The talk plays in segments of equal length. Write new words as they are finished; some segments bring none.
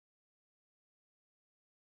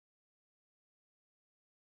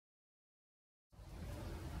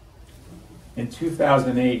In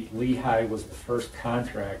 2008, Lehigh was the first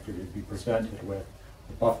contractor to be presented with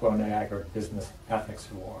the Buffalo Niagara Business Ethics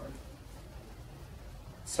Award,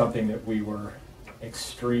 something that we were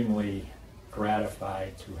extremely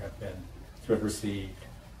gratified to have received.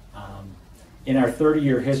 In our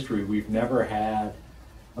 30-year history, we've never had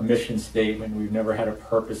a mission statement, we've never had a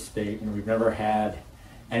purpose statement, we've never had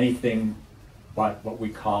anything but what we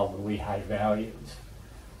call the Lehigh values.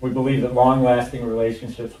 We believe that long-lasting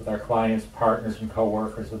relationships with our clients, partners, and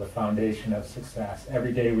coworkers are the foundation of success.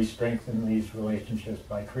 Every day we strengthen these relationships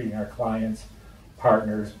by treating our clients,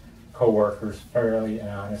 partners, coworkers fairly and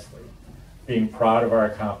honestly, being proud of our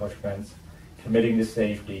accomplishments, committing to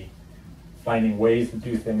safety, finding ways to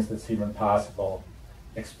do things that seem impossible,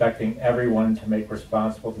 expecting everyone to make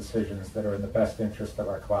responsible decisions that are in the best interest of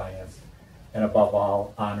our clients, and above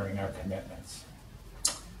all, honoring our commitments.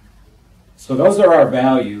 So those are our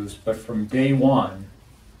values, but from day one,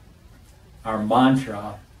 our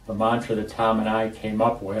mantra, the mantra that Tom and I came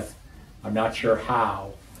up with, I'm not sure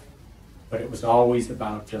how, but it was always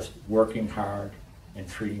about just working hard and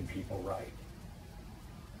treating people right.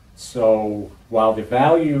 So while the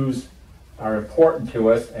values are important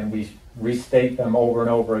to us and we restate them over and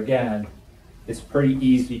over again, it's pretty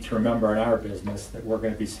easy to remember in our business that we're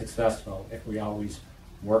going to be successful if we always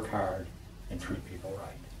work hard and treat people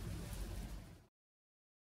right.